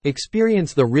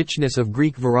Experience the richness of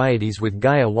Greek varieties with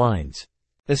Gaia wines.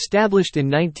 Established in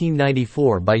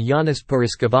 1994 by Yannis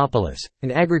Paraskevopoulos, an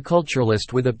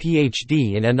agriculturalist with a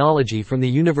PhD in enology from the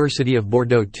University of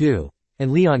Bordeaux II,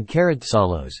 and Leon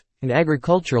Karatsalos, an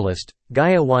agriculturalist,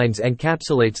 Gaia Wines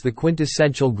encapsulates the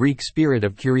quintessential Greek spirit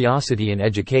of curiosity and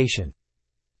education.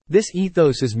 This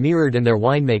ethos is mirrored in their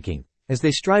winemaking, as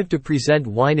they strive to present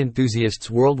wine enthusiasts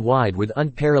worldwide with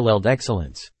unparalleled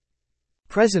excellence.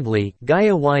 Presently,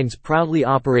 Gaia Wines proudly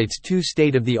operates two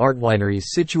state-of-the-art wineries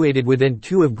situated within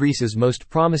two of Greece's most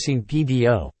promising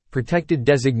PDO, protected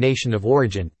designation of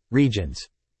origin, regions.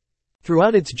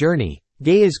 Throughout its journey,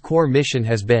 Gaia's core mission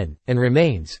has been, and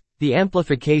remains, the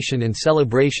amplification and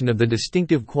celebration of the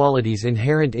distinctive qualities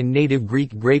inherent in native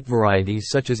Greek grape varieties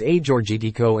such as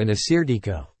Agorgitiko and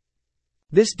Assyrtiko.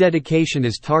 This dedication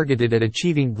is targeted at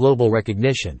achieving global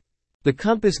recognition. The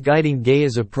compass guiding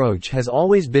Gaia's approach has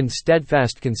always been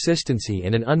steadfast consistency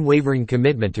and an unwavering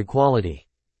commitment to quality.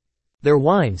 Their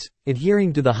wines,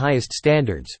 adhering to the highest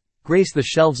standards, grace the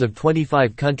shelves of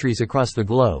 25 countries across the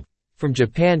globe, from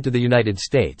Japan to the United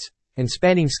States, and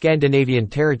spanning Scandinavian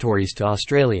territories to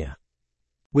Australia.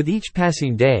 With each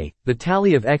passing day, the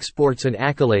tally of exports and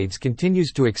accolades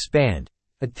continues to expand,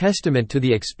 a testament to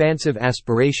the expansive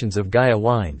aspirations of Gaia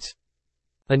Wines.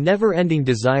 A never-ending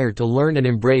desire to learn and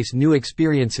embrace new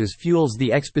experiences fuels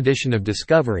the expedition of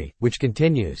discovery, which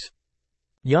continues.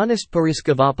 Yannis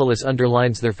Paraskevopoulos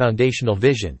underlines their foundational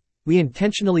vision. We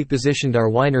intentionally positioned our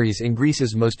wineries in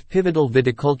Greece's most pivotal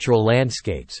viticultural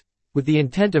landscapes, with the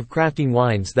intent of crafting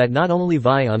wines that not only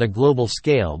vie on a global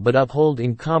scale but uphold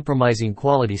uncompromising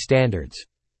quality standards.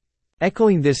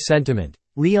 Echoing this sentiment,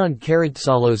 Leon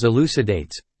Karatsalos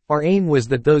elucidates, our aim was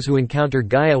that those who encounter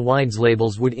Gaia Wines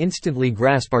labels would instantly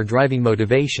grasp our driving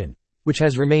motivation, which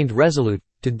has remained resolute,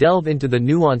 to delve into the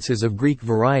nuances of Greek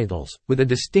varietals, with a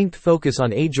distinct focus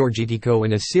on Agorgitiko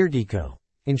and Assyrtiko,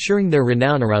 ensuring their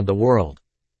renown around the world.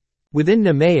 Within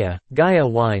Nemea, Gaia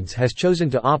Wines has chosen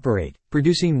to operate,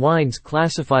 producing wines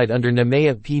classified under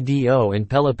Nemea PDO and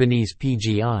Peloponnese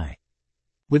PGI.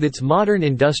 With its modern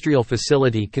industrial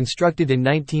facility constructed in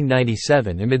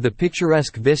 1997 amid the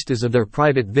picturesque vistas of their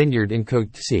private vineyard in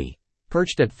Kotsi,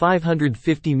 perched at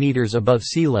 550 meters above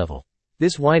sea level,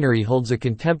 this winery holds a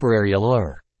contemporary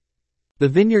allure. The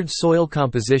vineyard's soil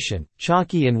composition,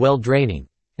 chalky and well-draining,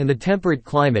 and the temperate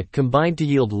climate combine to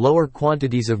yield lower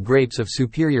quantities of grapes of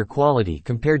superior quality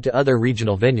compared to other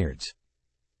regional vineyards.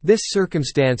 This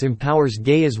circumstance empowers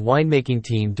Gaia's winemaking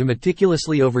team to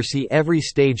meticulously oversee every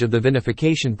stage of the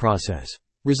vinification process,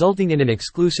 resulting in an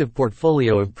exclusive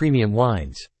portfolio of premium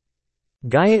wines.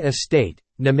 Gaia Estate,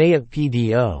 Nemea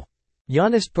PDO.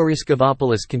 Yannis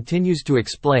Paraskevopoulos continues to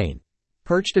explain,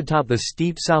 perched atop the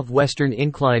steep southwestern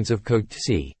inclines of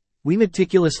Kotsi, we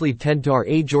meticulously tend to our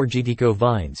Agorgitiko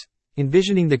vines,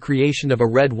 envisioning the creation of a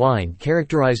red wine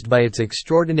characterized by its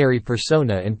extraordinary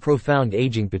persona and profound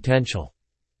aging potential.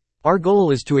 Our goal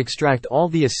is to extract all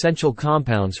the essential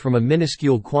compounds from a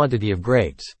minuscule quantity of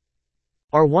grapes.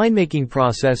 Our winemaking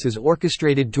process is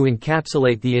orchestrated to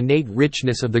encapsulate the innate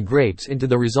richness of the grapes into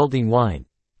the resulting wine,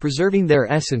 preserving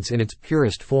their essence in its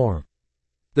purest form.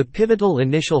 The pivotal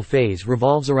initial phase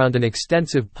revolves around an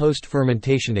extensive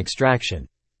post-fermentation extraction.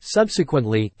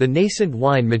 Subsequently, the nascent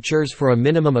wine matures for a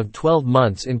minimum of 12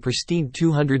 months in pristine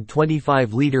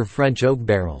 225-liter French oak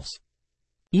barrels.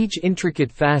 Each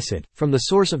intricate facet, from the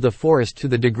source of the forest to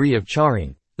the degree of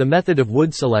charring, the method of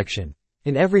wood selection,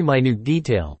 in every minute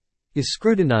detail, is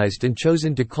scrutinized and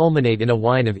chosen to culminate in a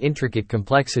wine of intricate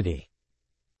complexity.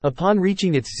 Upon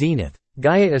reaching its zenith,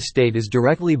 Gaia Estate is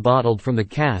directly bottled from the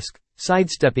cask,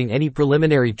 sidestepping any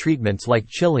preliminary treatments like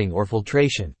chilling or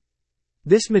filtration.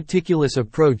 This meticulous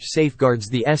approach safeguards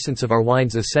the essence of our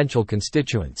wine's essential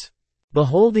constituents.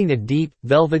 Beholding a deep,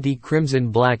 velvety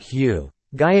crimson-black hue,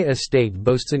 Gaia Estate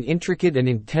boasts an intricate and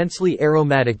intensely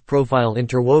aromatic profile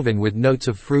interwoven with notes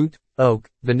of fruit, oak,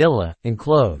 vanilla, and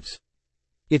cloves.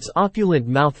 Its opulent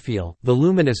mouthfeel,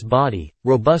 voluminous body,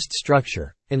 robust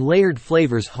structure, and layered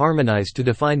flavors harmonize to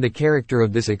define the character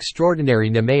of this extraordinary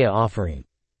Nemea offering.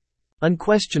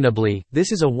 Unquestionably,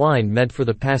 this is a wine meant for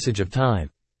the passage of time.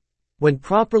 When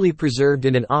properly preserved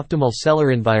in an optimal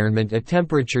cellar environment at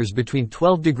temperatures between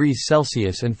 12 degrees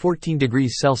Celsius and 14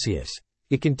 degrees Celsius,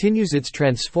 it continues its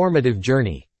transformative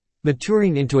journey,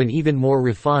 maturing into an even more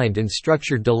refined and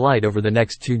structured delight over the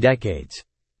next 2 decades.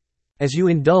 As you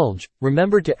indulge,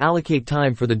 remember to allocate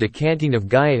time for the decanting of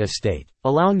Gaia Estate,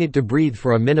 allowing it to breathe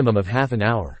for a minimum of half an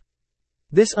hour.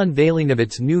 This unveiling of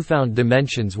its newfound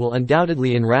dimensions will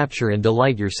undoubtedly enrapture and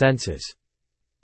delight your senses.